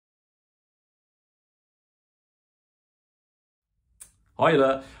Hoi julle,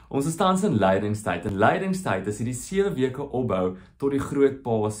 ons is tans in leidingstyd. En leidingstyd is hierdie 7 weke opbou tot die groot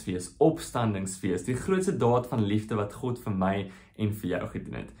Paasfees, opstandingsfees, die grootste daad van liefde wat God vir my en vir jou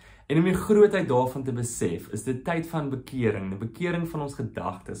gedoen het. En om die grootheid daarvan te besef, is dit tyd van bekering, die bekering van ons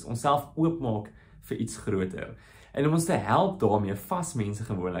gedagtes, onsself oopmaak vir iets groter. En om ons te help daarmee, vas mense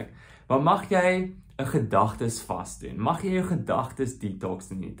gewoonlik, maar mag jy 'n gedagtes vas doen? Mag jy jou gedagtes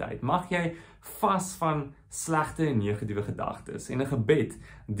detox in die tyd? Mag jy vas van slegte en negatiewe gedagtes? En 'n gebed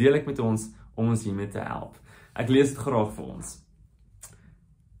deel ek met ons om ons hiermee te help. Ek lees dit graag vir ons.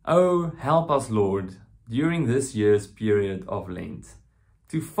 Oh, help us, Lord, during this year's period of Lent,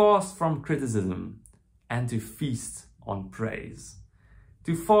 to fast from criticism and to feast on praise,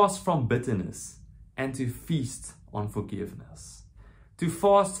 to fast from bitterness and to feast on forgiveness, to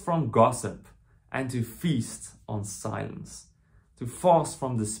fast from gossip and to feast on silence, to fast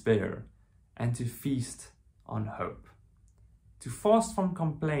from despair and to feast on hope, to fast from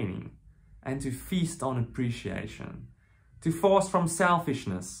complaining and to feast on appreciation, to fast from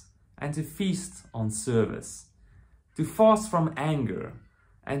selfishness and to feast on service, to fast from anger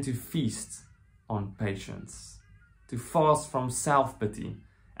and to feast on patience, to fast from self-pity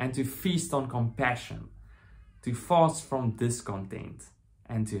and to feast on compassion, to fast from discontent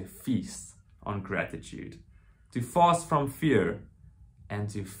and to feast on gratitude, to fast from fear and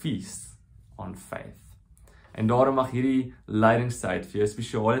to feast on faith. En daarom mag hierdie leidingstyd vir jou 'n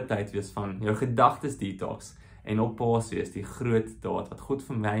spesiale tyd wees van jou gedagtes detox en op Paasfees die groot daad wat God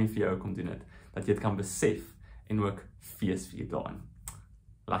vir my en vir jou kom doen het, dat jy dit kan besef en ook fees vier daarin.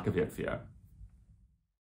 Lekker week vir jou.